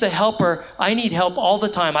 If he's the helper, I need help all the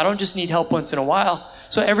time. I don't just need help once in a while.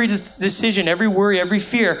 So every decision, every worry, every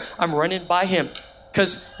fear, I'm running by him.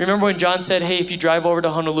 Because remember when John said, hey, if you drive over to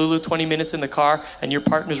Honolulu 20 minutes in the car and your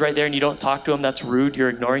partner's right there and you don't talk to him, that's rude, you're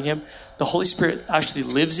ignoring him. The Holy Spirit actually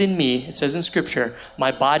lives in me. It says in Scripture,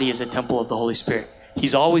 my body is a temple of the Holy Spirit.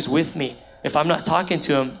 He's always with me. If I'm not talking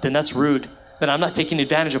to him, then that's rude. Then I'm not taking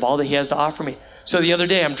advantage of all that he has to offer me. So the other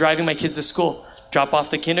day, I'm driving my kids to school. Drop off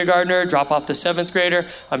the kindergartner, drop off the 7th grader.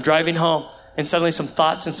 I'm driving home, and suddenly some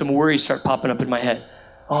thoughts and some worries start popping up in my head.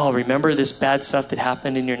 Oh, remember this bad stuff that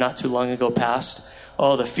happened in your not too long ago past?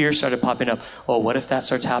 Oh, the fear started popping up. Oh, what if that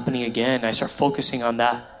starts happening again? I start focusing on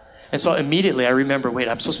that. And so immediately I remember, wait,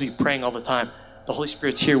 I'm supposed to be praying all the time. The Holy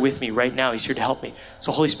Spirit's here with me right now. He's here to help me.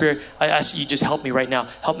 So Holy Spirit, I ask you just help me right now.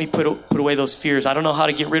 Help me put away those fears. I don't know how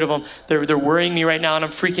to get rid of them. They're worrying me right now, and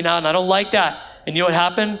I'm freaking out, and I don't like that. And you know what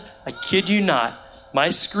happened? I kid you not. My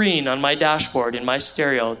screen on my dashboard in my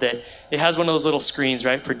stereo, that it has one of those little screens,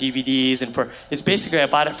 right, for DVDs and it's basically, I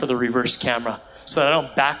bought it for the reverse camera so that I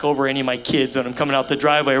don't back over any of my kids when I'm coming out the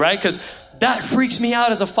driveway, right? Because that freaks me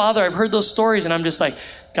out as a father. I've heard those stories, and I'm just like,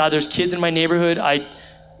 God, there's kids in my neighborhood.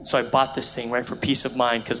 So I bought this thing, right, for peace of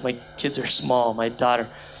mind because my kids are small, my daughter.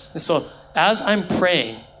 And so as I'm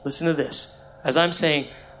praying, listen to this. As I'm saying,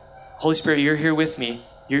 Holy Spirit, you're here with me.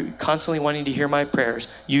 You're constantly wanting to hear my prayers.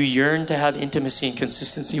 You yearn to have intimacy and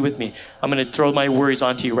consistency with me. I'm going to throw my worries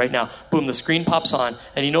onto you right now. Boom, the screen pops on.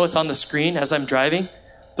 And you know what's on the screen as I'm driving?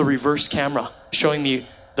 The reverse camera showing me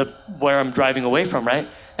where I'm driving away from, right?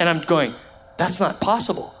 And I'm going, that's not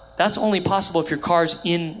possible. That's only possible if your car's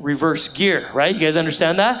in reverse gear, right? You guys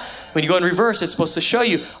understand that? When you go in reverse, it's supposed to show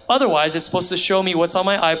you. Otherwise, it's supposed to show me what's on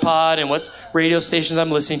my iPod and what radio stations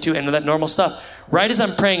I'm listening to and that normal stuff. Right as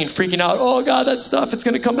I'm praying and freaking out, oh God, that stuff, it's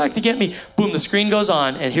going to come back to get me. Boom, the screen goes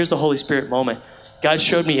on, and here's the Holy Spirit moment. God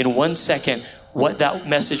showed me in 1 second what that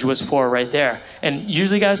message was for right there. And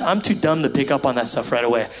usually, guys, I'm too dumb to pick up on that stuff right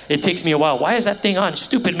away. It takes me a while. Why is that thing on?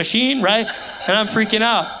 Stupid machine, right? And I'm freaking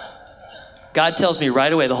out. God tells me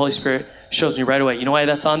right away, the Holy Spirit shows me right away, you know why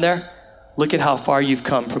that's on there? Look at how far you've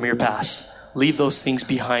come from your past. Leave those things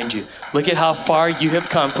behind you. Look at how far you have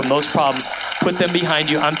come from those problems. Put them behind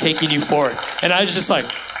you. I'm taking you forward. And I was just like,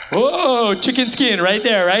 whoa, chicken skin right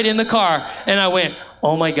there, right in the car. And I went,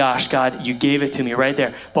 oh my gosh, God, you gave it to me right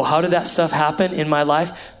there. But how did that stuff happen in my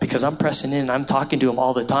life? Because I'm pressing in, I'm talking to him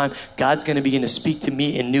all the time. God's going to begin to speak to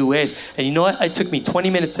me in new ways. And you know what? It took me 20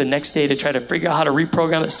 minutes the next day to try to figure out how to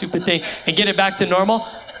reprogram that stupid thing and get it back to normal.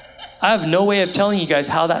 I have no way of telling you guys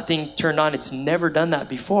how that thing turned on. It's never done that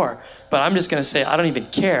before. But I'm just going to say, I don't even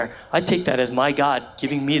care. I take that as my God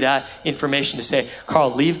giving me that information to say, Carl,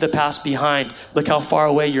 leave the past behind. Look how far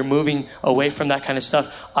away you're moving away from that kind of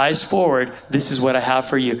stuff. Eyes forward. This is what I have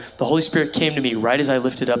for you. The Holy Spirit came to me right as I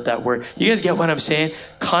lifted up that word. You guys get what I'm saying?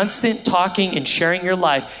 Constant talking and sharing your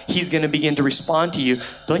life. He's going to begin to respond to you.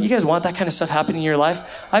 Don't you guys want that kind of stuff happening in your life?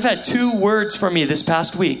 I've had 2 words for me this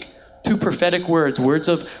past week. 2 prophetic words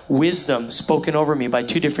of wisdom spoken over me by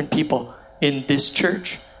 2 different people in this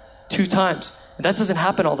church. 2 times. And that doesn't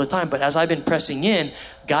happen all the time, but as I've been pressing in,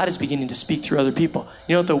 God is beginning to speak through other people.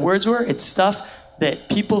 You know what the words were? It's stuff that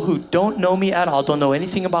people who don't know me at all, don't know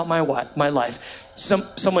anything about my life.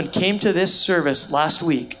 Someone came to this service last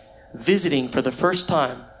week, visiting for the first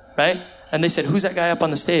time, right? And they said, who's that guy up on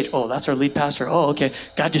the stage? Oh, that's our lead pastor. Oh, okay.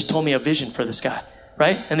 God just told me a vision for this guy,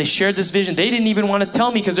 right? And they shared this vision. They didn't even want to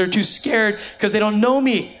tell me because they're too scared because they don't know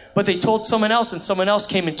me. But they told someone else, and someone else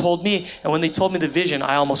came and told me. And when they told me the vision,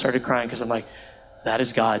 I almost started crying because I'm like, that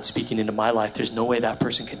is God speaking into my life. There's no way that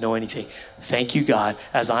person could know anything. Thank you, God.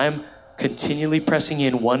 As I'm continually pressing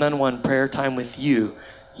in one-on-one prayer time with you,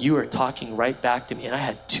 you are talking right back to me. And I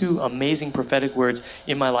had 2 amazing prophetic words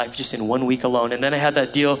in my life just in 1 week alone. And then I had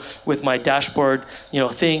that deal with my dashboard,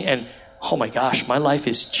 thing. And oh my gosh, my life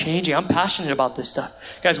is changing. I'm passionate about this stuff.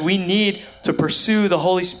 Guys, we need to pursue the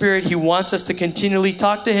Holy Spirit. He wants us to continually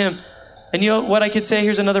talk to him. And you know what I could say?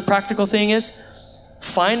 Here's another practical thing is,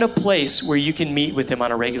 find a place where you can meet with him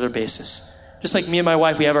on a regular basis. Just like me and my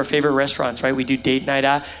wife, we have our favorite restaurants, right? We do date night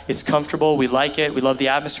at. It's comfortable. We like it. We love the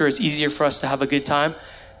atmosphere. It's easier for us to have a good time.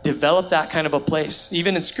 Develop that kind of a place.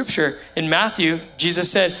 Even in scripture, in Matthew,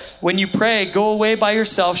 Jesus said, when you pray, go away by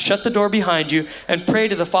yourself, shut the door behind you, and pray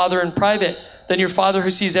to the Father in private. Then your Father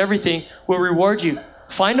who sees everything will reward you.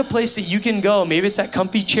 Find a place that you can go. Maybe it's that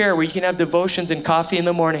comfy chair where you can have devotions and coffee in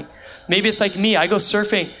the morning. Maybe it's like me. I go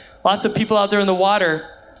surfing. Lots of people out there in the water,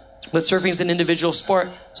 but surfing is an individual sport.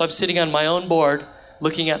 So I'm sitting on my own board,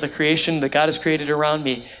 looking at the creation that God has created around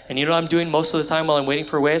me. And you know what I'm doing most of the time while I'm waiting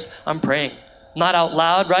for waves? I'm praying. Not out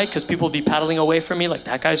loud, right? Because people will be paddling away from me like,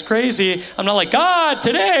 that guy's crazy. I'm not like, God,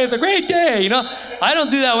 today is a great day. I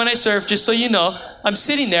don't do that when I surf, just so you know. I'm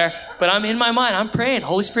sitting there, but I'm in my mind. I'm praying.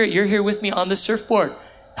 Holy Spirit, you're here with me on the surfboard.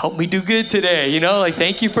 Help me do good today.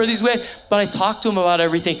 Thank you for these waves. But I talk to him about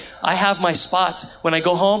everything. I have my spots. When I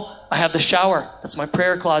go home, I have the shower. That's my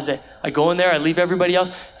prayer closet. I go in there. I leave everybody else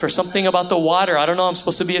for something about the water. I don't know. I'm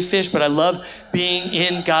supposed to be a fish, but I love being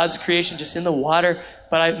in God's creation, just in the water.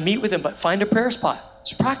 But I meet with him. But find a prayer spot.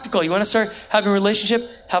 It's practical. You want to start having a relationship?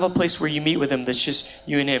 Have a place where you meet with him that's just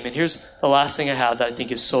you and him. And here's the last thing I have that I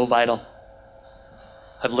think is so vital.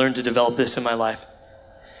 I've learned to develop this in my life.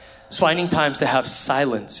 It's finding times to have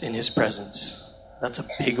silence in his presence. That's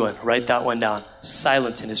a big one. Write that one down.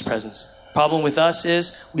 Silence in his presence. Problem with us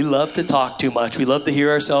is we love to talk too much. We love to hear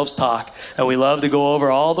ourselves talk. And we love to go over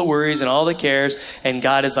all the worries and all the cares. And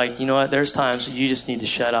God is like, you know what? There's times you just need to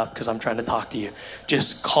shut up because I'm trying to talk to you.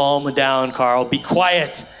 Just calm down, Carl. Be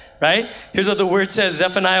quiet. Right? Here's what the word says.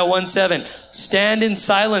 Zephaniah 1:7. Stand in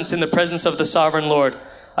silence in the presence of the sovereign Lord.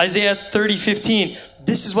 Isaiah 30:15.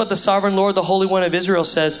 This is what the sovereign Lord, the Holy One of Israel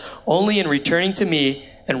says. Only in returning to me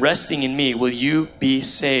and resting in me will you be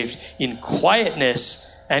saved. In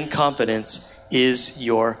quietness and confidence is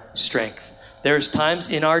your strength. There's times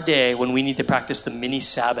in our day when we need to practice the mini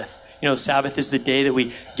Sabbath. Sabbath is the day that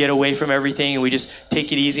we get away from everything and we just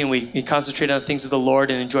take it easy and we concentrate on the things of the Lord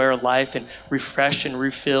and enjoy our life and refresh and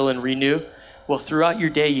refill and renew. Well, throughout your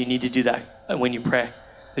day, you need to do that when you pray.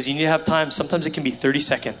 Because you need to have time. Sometimes it can be 30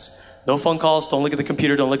 seconds. No phone calls. Don't look at the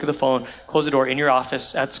computer. Don't look at the phone. Close the door in your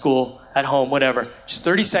office, at school, at home, whatever. Just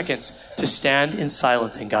 30 seconds to stand in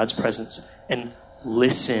silence in God's presence and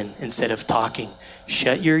listen instead of talking.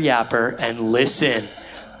 Shut your yapper and listen.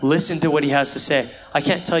 Listen to what he has to say. I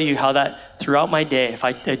can't tell you how that throughout my day, if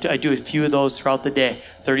I do a few of those throughout the day,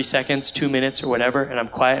 30 seconds, 2 minutes or whatever, and I'm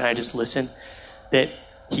quiet and I just listen, that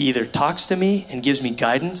he either talks to me and gives me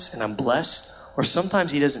guidance and I'm blessed, or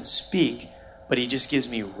sometimes he doesn't speak, but he just gives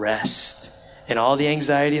me rest. And all the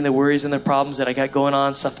anxiety and the worries and the problems that I got going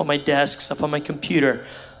on, stuff on my desk, stuff on my computer,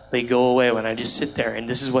 they go away when I just sit there. And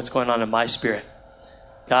this is what's going on in my spirit.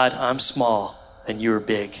 God, I'm small and you are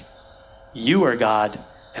big. You are God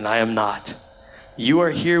and I am not. You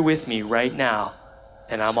are here with me right now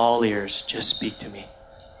and I'm all ears. Just speak to me.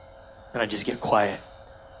 And I just get quiet.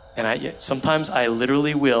 And sometimes I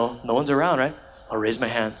literally will, no one's around, right? I'll raise my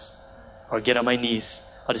hands or get on my knees.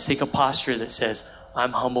 I'll just take a posture that says,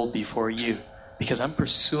 I'm humbled before you because I'm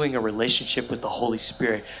pursuing a relationship with the Holy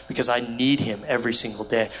Spirit because I need him every single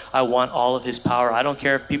day. I want all of his power. I don't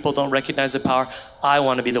care if people don't recognize the power. I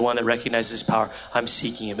want to be the one that recognizes his power. I'm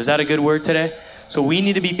seeking him. Is that a good word today? So we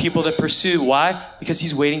need to be people that pursue. Why? Because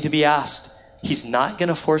he's waiting to be asked. He's not going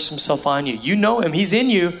to force himself on you. You know him. He's in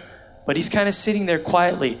you, but he's kind of sitting there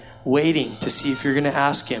quietly waiting to see if you're going to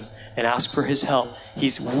ask him and ask for his help.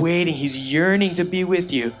 He's waiting. He's yearning to be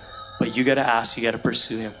with you, but you got to ask. You got to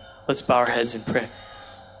pursue him. Let's bow our heads and pray.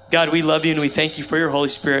 God, we love you and we thank you for your Holy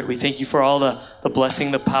Spirit. We thank you for all the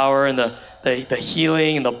blessing, the power, and the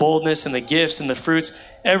healing, and the boldness, and the gifts, and the fruits,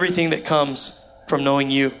 everything that comes from knowing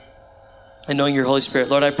you and knowing your Holy Spirit.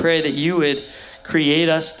 Lord, I pray that you would create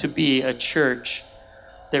us to be a church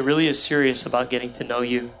that really is serious about getting to know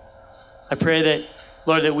you. I pray that,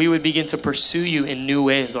 Lord, that we would begin to pursue you in new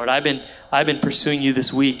ways. Lord, I've been pursuing you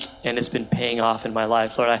this week, and it's been paying off in my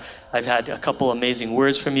life. Lord, I've had a couple amazing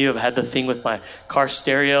words from you. I've had the thing with my car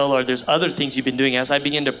stereo. Lord, there's other things you've been doing. As I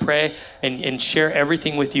begin to pray and share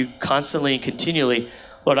everything with you constantly and continually,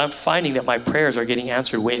 Lord, I'm finding that my prayers are getting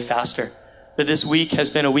answered way faster. That this week has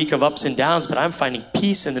been a week of ups and downs, but I'm finding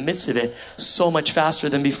peace in the midst of it so much faster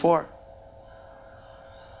than before.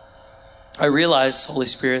 I realize, Holy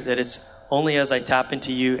Spirit, that it's only as I tap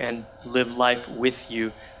into you and live life with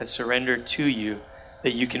you and surrender to you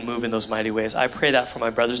that you can move in those mighty ways. I pray that for my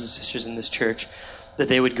brothers and sisters in this church, that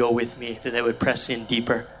they would go with me, that they would press in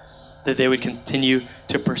deeper, that they would continue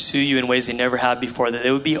to pursue you in ways they never have before, that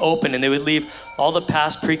they would be open and they would leave all the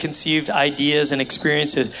past preconceived ideas and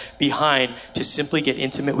experiences behind to simply get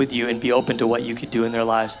intimate with you and be open to what you could do in their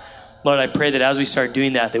lives. Lord, I pray that as we start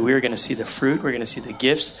doing that we are going to see the fruit, we're going to see the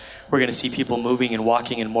gifts, we're going to see people moving and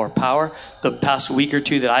walking in more power. The past week or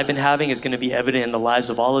two that I've been having is going to be evident in the lives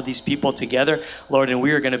of all of these people together, Lord, and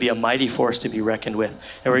we are going to be a mighty force to be reckoned with.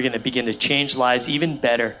 And we're going to begin to change lives even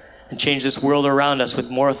better and change this world around us with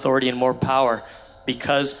more authority and more power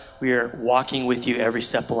because we are walking with you every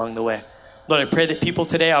step along the way. Lord, I pray that people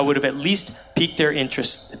today, I would have at least piqued their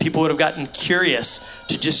interest. That people would have gotten curious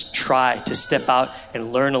to just try to step out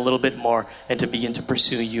and learn a little bit more and to begin to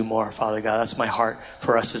pursue you more, Father God. That's my heart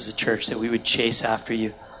for us as a church, that we would chase after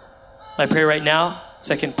you. I pray right now,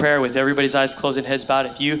 second prayer with everybody's eyes closed and heads bowed.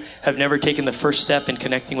 If you have never taken the first step in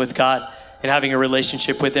connecting with God and having a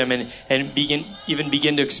relationship with him and begin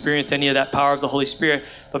to experience any of that power of the Holy Spirit,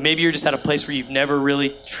 but maybe you're just at a place where you've never really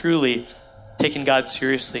truly taken God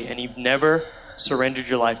seriously and you've never surrendered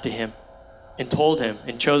your life to him and told him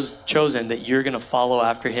and chosen that you're going to follow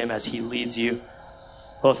after him as he leads you.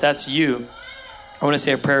 Well, if that's you, I want to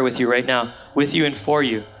say a prayer with you right now, with you and for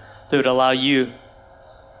you, that would allow you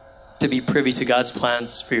to be privy to God's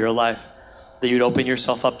plans for your life, that you would open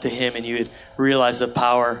yourself up to him and you would realize the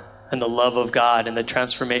power and the love of God and the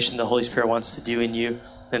transformation the Holy Spirit wants to do in you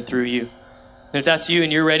and through you. And if that's you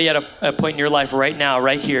and you're ready at a point in your life right now,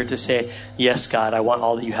 right here, to say, yes, God, I want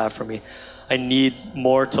all that you have for me. I need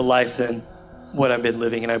more to life than what I've been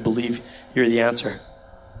living, and I believe you're the answer.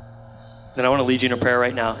 Then I want to lead you in a prayer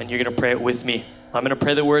right now, and you're going to pray it with me. I'm going to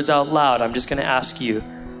pray the words out loud. I'm just going to ask you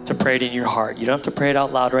to pray it in your heart. You don't have to pray it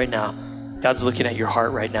out loud right now. God's looking at your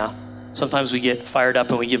heart right now. Sometimes we get fired up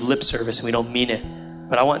and we give lip service and we don't mean it.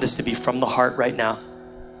 But I want this to be from the heart right now.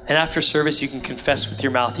 And after service, you can confess with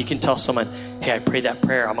your mouth. You can tell someone, hey, I prayed that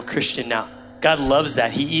prayer. I'm a Christian now. God loves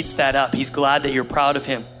that. He eats that up. He's glad that you're proud of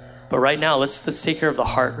him. But right now, let's take care of the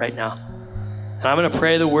heart right now. And I'm going to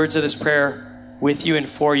pray the words of this prayer with you and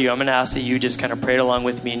for you. I'm going to ask that you just kind of pray it along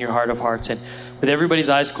with me in your heart of hearts. And with everybody's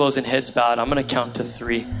eyes closed and heads bowed, I'm going to count to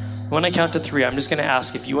 3. When I count to 3, I'm just going to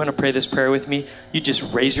ask if you want to pray this prayer with me, you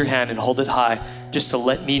just raise your hand and hold it high just to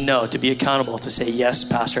let me know, to be accountable, to say, yes,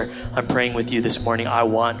 Pastor, I'm praying with you this morning. I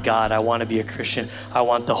want God. I want to be a Christian. I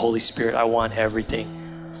want the Holy Spirit. I want everything.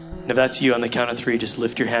 And if that's you, on the count of 3, just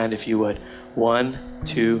lift your hand if you would. 1,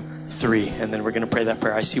 2, 3. And then we're going to pray that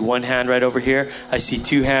prayer. I see one hand right over here. I see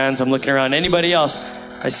 2 hands. I'm looking around. Anybody else?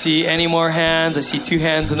 I see any more hands? I see 2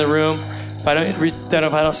 hands in the room. If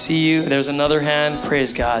I don't see you, there's another hand.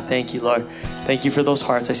 Praise God. Thank you, Lord. Thank you for those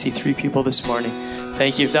hearts. I see 3 people this morning.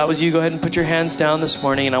 Thank you. If that was you, go ahead and put your hands down this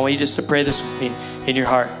morning, and I want you just to pray this with me in your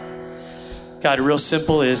heart. God, real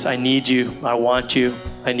simple is, I need you. I want you.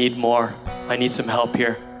 I need more. I need some help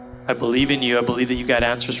here. I believe in you. I believe that you got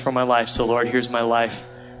answers for my life. So, Lord, here's my life.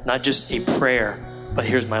 Not just a prayer, but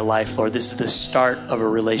here's my life, Lord. This is the start of a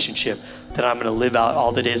relationship that I'm going to live out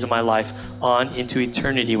all the days of my life on into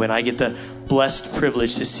eternity when I get the blessed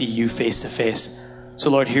privilege to see you face to face. So,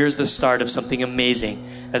 Lord, here's the start of something amazing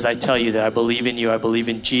as I tell you that I believe in you. I believe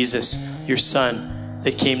in Jesus, your son,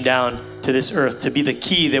 that came down to this earth to be the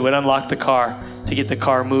key that would unlock the car, to get the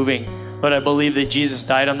car moving. Lord, I believe that Jesus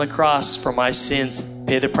died on the cross for my sins,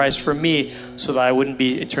 paid the price for me so that I wouldn't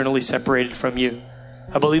be eternally separated from you.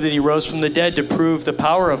 I believe that he rose from the dead to prove the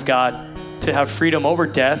power of God, to have freedom over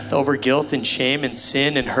death, over guilt and shame and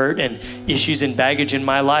sin and hurt and issues and baggage in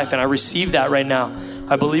my life. And I receive that right now.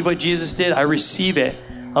 I believe what Jesus did. I receive it.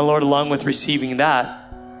 And Lord, along with receiving that,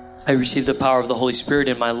 I receive the power of the Holy Spirit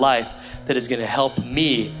in my life that is going to help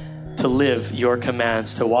me to live your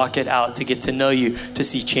commands, to walk it out, to get to know you, to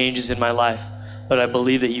see changes in my life. But I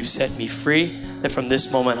believe that you've set me free, that from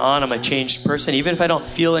this moment on, I'm a changed person. Even if I don't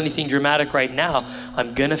feel anything dramatic right now,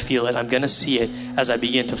 I'm going to feel it. I'm going to see it as I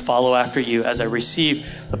begin to follow after you, as I receive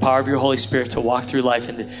the power of your Holy Spirit to walk through life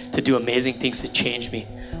and to do amazing things to change me.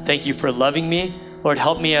 Thank you for loving me. Lord,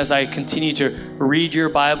 help me as I continue to read your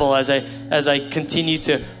Bible, as I continue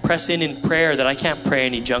to press in prayer, that I can't pray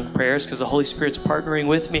any junk prayers because the Holy Spirit's partnering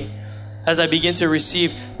with me. As I begin to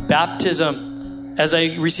receive baptism, as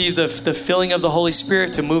I receive the filling of the Holy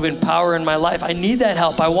Spirit to move in power in my life, I need that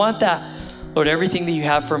help. I want that. Lord, everything that you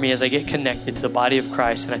have for me as I get connected to the body of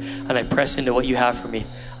Christ and I press into what you have for me,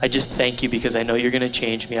 I just thank you because I know you're going to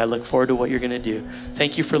change me. I look forward to what you're going to do.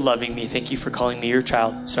 Thank you for loving me. Thank you for calling me your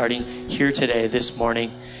child, starting here today, this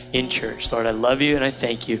morning in church. Lord, I love you and I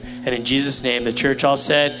thank you. And in Jesus' name, the church all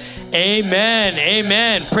said, amen,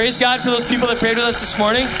 amen. Praise God for those people that prayed with us this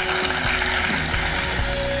morning.